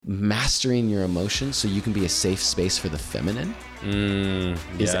mastering your emotions so you can be a safe space for the feminine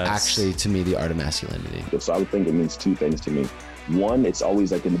is actually, to me, the art of masculinity. So I would think it means two things to me. One, it's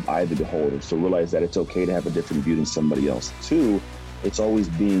always like in the eye of the beholder. So realize that it's okay to have a different view than somebody else. Two, it's always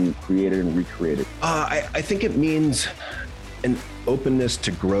being created and recreated. I think it means an openness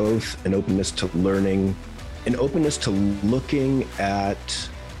to growth, an openness to learning, an openness to looking at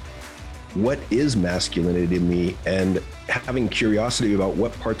what is masculinity to me and having curiosity about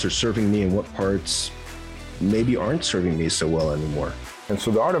what parts are serving me and what parts maybe aren't serving me so well anymore. And so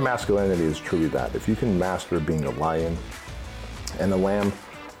the art of masculinity is truly that. If you can master being a lion and a lamb,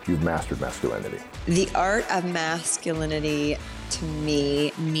 you've mastered masculinity. The art of masculinity to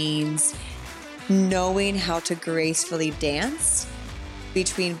me means knowing how to gracefully dance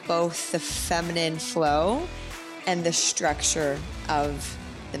between both the feminine flow and the structure of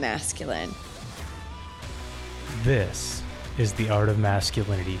the masculine. This is The Art of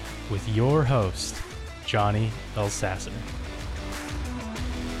Masculinity with your host, Johnny Elsasser.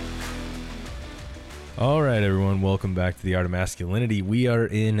 All right, everyone, welcome back to The Art of Masculinity. We are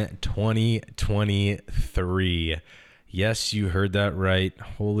in 2023. Yes, you heard that right.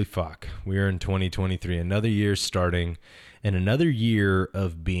 Holy fuck. We are in 2023. Another year starting and another year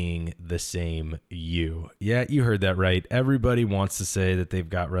of being the same you. Yeah, you heard that right. Everybody wants to say that they've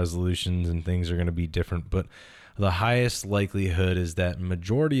got resolutions and things are going to be different, but the highest likelihood is that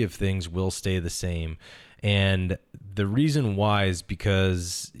majority of things will stay the same. And the reason why is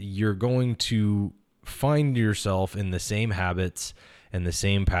because you're going to find yourself in the same habits and the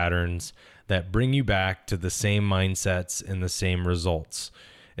same patterns that bring you back to the same mindsets and the same results.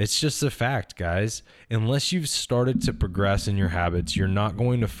 It's just a fact, guys. Unless you've started to progress in your habits, you're not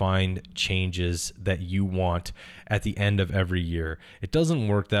going to find changes that you want at the end of every year. It doesn't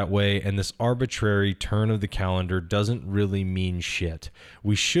work that way, and this arbitrary turn of the calendar doesn't really mean shit.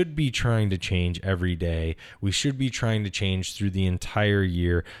 We should be trying to change every day. We should be trying to change through the entire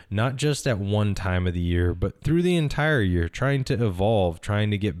year, not just at one time of the year, but through the entire year, trying to evolve,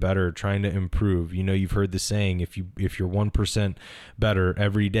 trying to get better, trying to improve. You know, you've heard the saying, if you're 1% better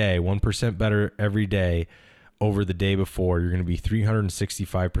every day, 1% better every day over the day before, you're going to be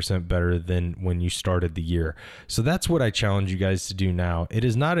 365% better than when you started the year. So that's what I challenge you guys to do now. It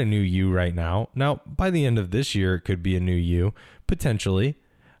is not a new you right now. Now, by the end of this year, it could be a new you, potentially.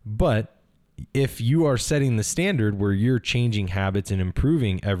 But if you are setting the standard where you're changing habits and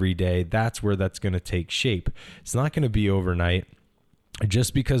improving every day, that's where that's going to take shape. It's not going to be overnight.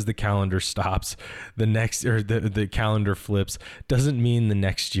 Just because the calendar stops, the calendar flips, doesn't mean the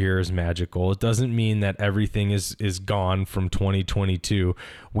next year is magical. It doesn't mean that everything is gone from 2022.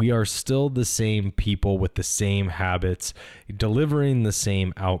 We are still the same people with the same habits, delivering the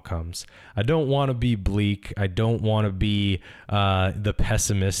same outcomes. I don't want to be bleak. I don't want to be the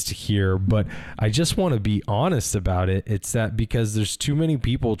pessimist here, but I just want to be honest about it. It's that because there's too many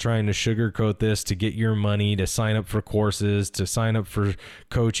people trying to sugarcoat this to get your money, to sign up for courses, to sign up for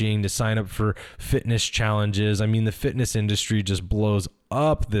coaching, to sign up for fitness challenges. I mean, the fitness industry just blows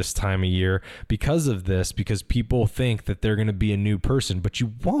up this time of year because of this, because people think that they're going to be a new person, but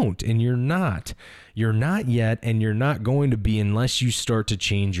you won't, and you're not. You're not yet, and you're not going to be unless you start to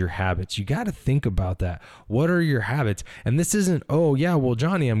change your habits. You got to think about that. What are your habits? And this isn't, oh yeah, well,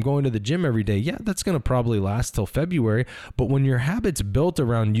 Johnny, I'm going to the gym every day. Yeah, that's going to probably last till February. But when your habits built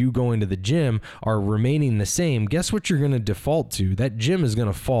around you going to the gym are remaining the same, guess what you're going to default to? That gym is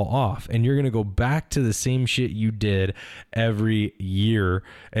going to fall off, and you're going to go back to the same shit you did every year,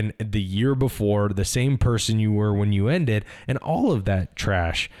 and the year before, the same person you were when you ended, and all of that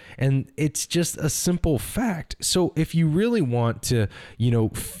trash. And it's just a simple fact. So if you really want to,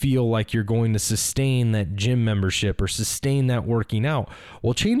 feel like you're going to sustain that gym membership or sustain that working out,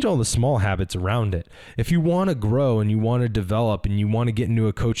 well, change all the small habits around it. If you want to grow and you want to develop and you want to get into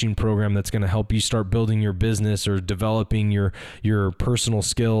a coaching program that's going to help you start building your business or developing your personal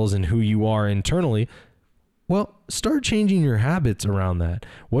skills and who you are internally, well, start changing your habits around that.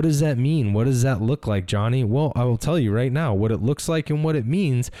 What does that mean? What does that look like, Johnny? Well, I will tell you right now, what it looks like and what it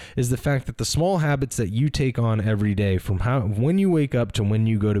means is the fact that the small habits that you take on every day, from when you wake up to when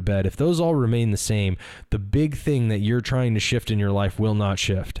you go to bed, if those all remain the same, the big thing that you're trying to shift in your life will not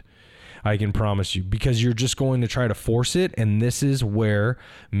shift. I can promise you, because you're just going to try to force it. And this is where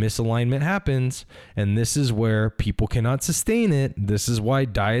misalignment happens. And this is where people cannot sustain it. This is why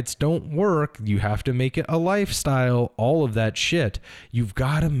diets don't work. You have to make it a lifestyle, all of that shit. You've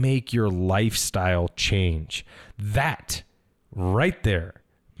got to make your lifestyle change. That right there,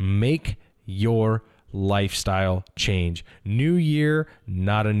 make your lifestyle change. New year,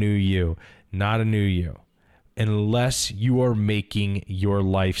 not a new you, not a new you. unless you are making your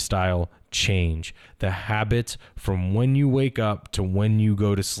lifestyle change, the habits from when you wake up to when you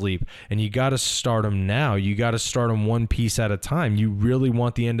go to sleep. And you got to start them now. You got to start them one piece at a time. You really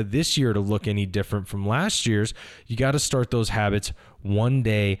want the end of this year to look any different from last year's. You got to start those habits one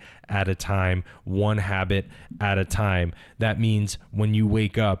day at a time, one habit at a time. That means when you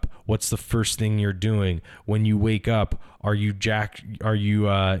wake up, what's the first thing you're doing? When you wake up, are you jacking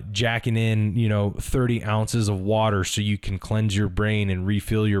in, 30 ounces of water so you can cleanse your brain and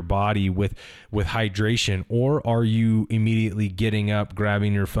refill your body with hydration? Or are you immediately getting up,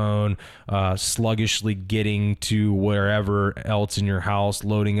 grabbing your phone, sluggishly getting to wherever else in your house,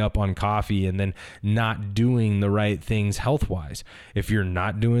 loading up on coffee, and then not doing the right things health-wise? If you're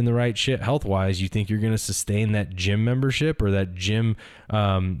not doing the right shit health-wise, you think you're going to sustain that gym membership or that gym,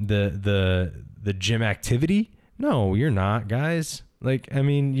 the gym activity? No, you're not, guys.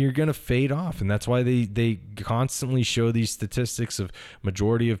 You're going to fade off. And that's why they constantly show these statistics of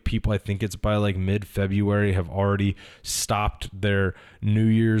majority of people, I think it's by mid-February, have already stopped their New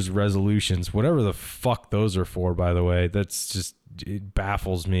Year's resolutions, whatever the fuck those are for, by the way. That's just, it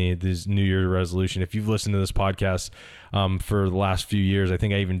baffles me, this New Year's resolution. If you've listened to this podcast for the last few years, I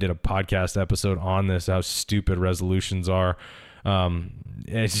think I even did a podcast episode on this, how stupid resolutions are.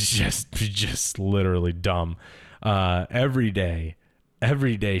 It's just literally dumb. Every day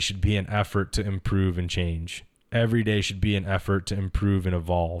should be an effort to improve and change. Every day should be an effort to improve and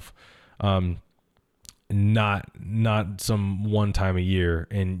evolve. Not some one time a year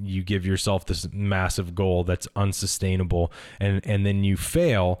and you give yourself this massive goal that's unsustainable and then you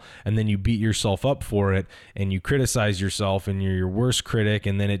fail and then you beat yourself up for it and you criticize yourself and you're your worst critic,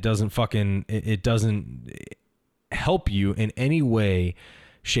 and then it doesn't help you in any way,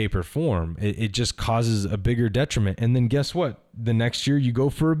 shape, or form. It just causes a bigger detriment. And then guess what? The next year you go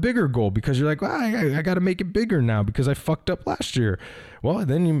for a bigger goal because you're like, well, I got to make it bigger now because I fucked up last year. Well,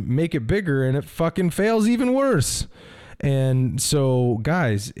 then you make it bigger and it fucking fails even worse. And so,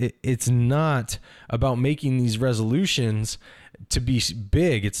 guys, it's not about making these resolutions to be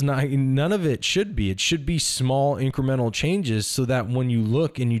big. It's not, none of it should be. It should be small incremental changes so that when you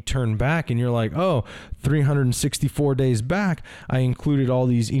look and you turn back and you're like, oh, 364 days back, I included all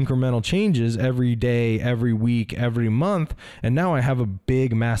these incremental changes every day, every week, every month. And now I have a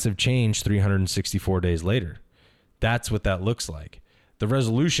big, massive change 364 days later. That's what that looks like. The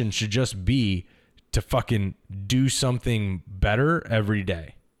resolution should just be to fucking do something better every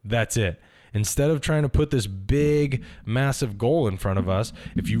day. That's it. Instead of trying to put this big, massive goal in front of us,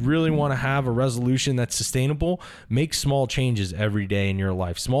 if you really want to have a resolution that's sustainable, make small changes every day in your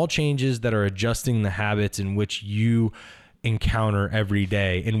life. Small changes that are adjusting the habits in which you encounter every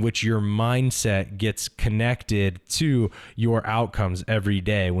day, in which your mindset gets connected to your outcomes every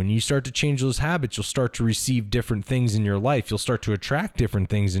day. When you start to change those habits, you'll start to receive different things in your life. You'll start to attract different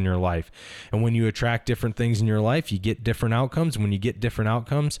things in your life. And when you attract different things in your life, you get different outcomes. When you get different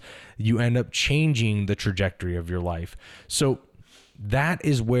outcomes, you end up changing the trajectory of your life. So that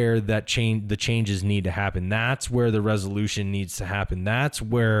is where the changes need to happen. That's where the resolution needs to happen. That's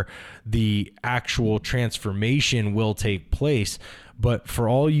where the actual transformation will take place. But for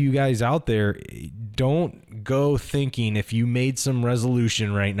all you guys out there, don't go thinking if you made some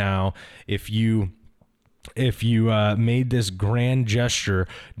resolution right now, if you made this grand gesture,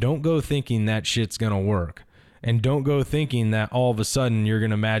 don't go thinking that shit's going to work. And don't go thinking that all of a sudden you're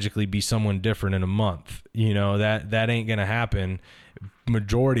going to magically be someone different in a month. That ain't going to happen.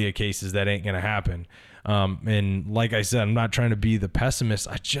 Majority of cases, that ain't going to happen. And like I said, I'm not trying to be the pessimist.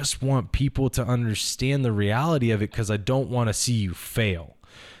 I just want people to understand the reality of it because I don't want to see you fail.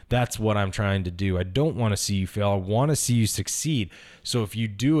 That's what I'm trying to do. I don't want to see you fail. I want to see you succeed. So if you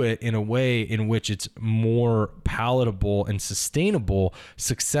do it in a way in which it's more palatable and sustainable,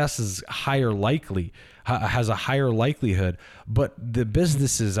 success is has a higher likelihood. But the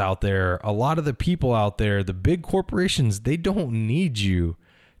businesses out there, a lot of the people out there, the big corporations, they don't need you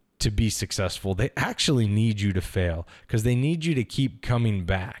to be successful. They actually need you to fail because they need you to keep coming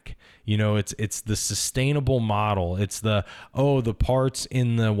back. It's the sustainable model. It's the parts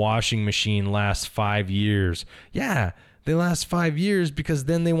in the washing machine last 5 years. Yeah, they last 5 years because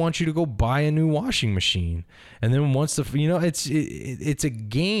then they want you to go buy a new washing machine. And then once it's a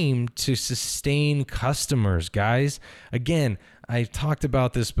game to sustain customers, guys. Again, I've talked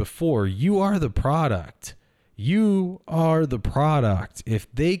about this before. You are the product. You are the product. If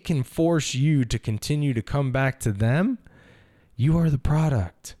they can force you to continue to come back to them, you are the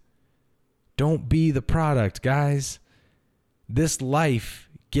product. Don't be the product, guys. This life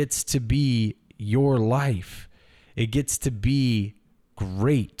gets to be your life. It gets to be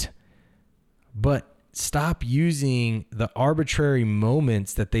great. But stop using the arbitrary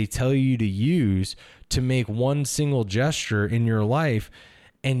moments that they tell you to use to make one single gesture in your life,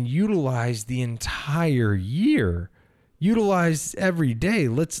 and utilize the entire year. Utilize every day.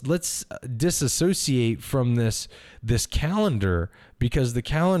 Let's disassociate from this calendar, because the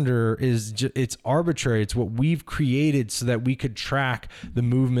calendar it's arbitrary. It's what we've created so that we could track the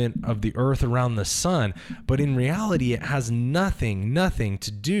movement of the earth around the sun. But in reality, it has nothing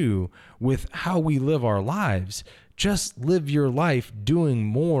to do with how we live our lives. Just live your life doing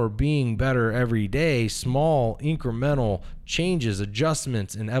more, being better every day, small incremental changes,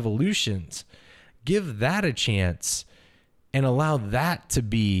 adjustments, and evolutions. Give that a chance and allow that to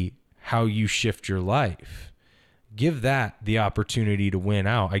be how you shift your life. Give that the opportunity to win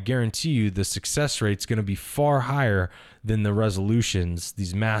out. I guarantee you the success rate's going to be far higher than the resolutions,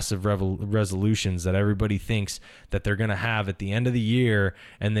 these massive resolutions that everybody thinks that they're going to have at the end of the year,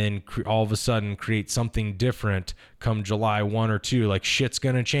 and then all of a sudden create something different come July 1 or 2, like shit's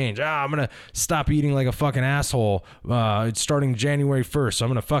going to change. I'm going to stop eating like a fucking asshole. It's starting January 1st, so I'm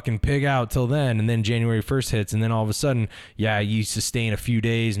going to fucking pig out till then. And then January 1st hits, and then all of a sudden, you sustain a few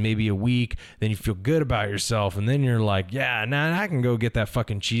days, maybe a week, then you feel good about yourself, and then you're like, I can go get that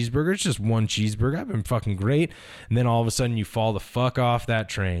fucking cheeseburger. It's just one cheeseburger. I've been fucking great. And then all of a sudden you fall the fuck off that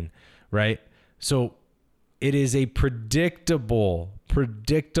train, right? So it is a predictable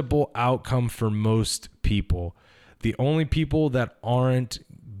outcome for most people. The only people that aren't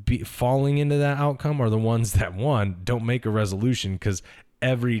falling into that outcome are the ones that, one, don't make a resolution because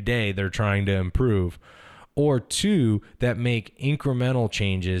every day they're trying to improve, or two, that make incremental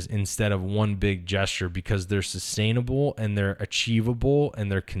changes instead of one big gesture because they're sustainable and they're achievable and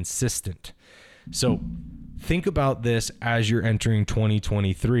they're consistent. So think about this as you're entering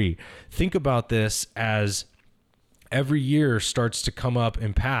 2023. Think about this as every year starts to come up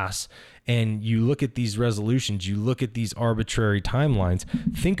and pass, and you look at these resolutions, you look at these arbitrary timelines.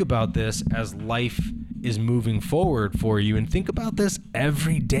 Think about this as life is moving forward for you, and think about this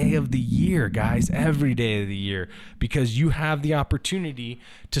every day of the year, guys, every day of the year, because you have the opportunity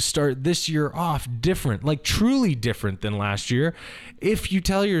to start this year off different, like truly different than last year. If you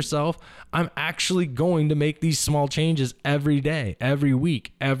tell yourself, I'm actually going to make these small changes every day, every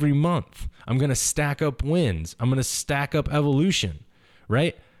week, every month. I'm going to stack up wins. I'm going to stack up evolution,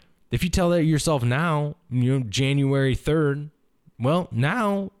 right? If you tell that yourself now, January 3rd, well,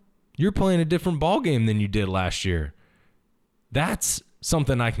 now you're playing a different ball game than you did last year. That's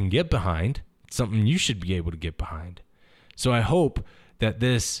something I can get behind. It's something you should be able to get behind. So I hope that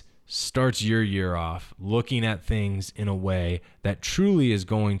this starts your year off looking at things in a way that truly is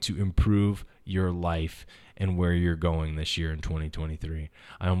going to improve your life and where you're going this year in 2023.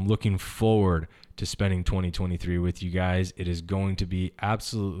 I'm looking forward to spending 2023 with you guys. It is going to be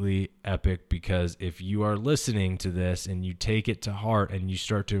absolutely epic, because if you are listening to this and you take it to heart and you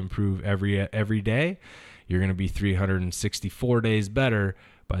start to improve every day, you're going to be 364 days better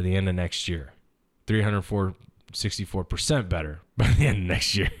by the end of next year. 364% better by the end of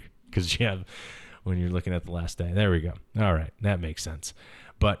next year, because you have, when you're looking at the last day. There we go. All right, that makes sense.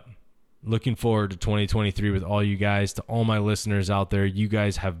 But looking forward to 2023 with all you guys. To all my listeners out there, you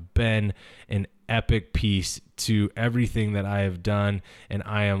guys have been an epic piece to everything that I have done, and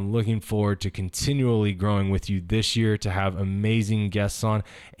I am looking forward to continually growing with you this year, to have amazing guests on,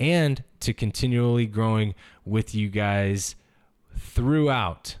 and to continually growing with you guys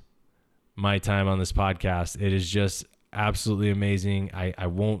throughout my time on this podcast. It is just absolutely amazing. I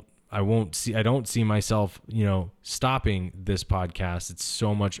don't see myself, stopping this podcast. It's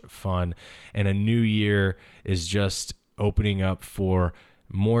so much fun, and a new year is just opening up for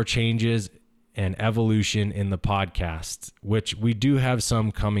more changes and evolution in the podcast, which we do have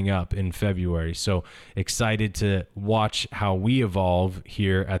some coming up in February. So excited to watch how we evolve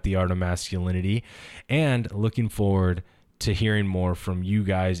here at The Art of Masculinity, and looking forward to hearing more from you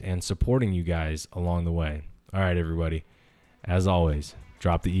guys and supporting you guys along the way. All right, everybody, as always,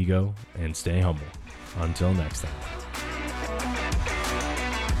 drop the ego and stay humble. Until next time.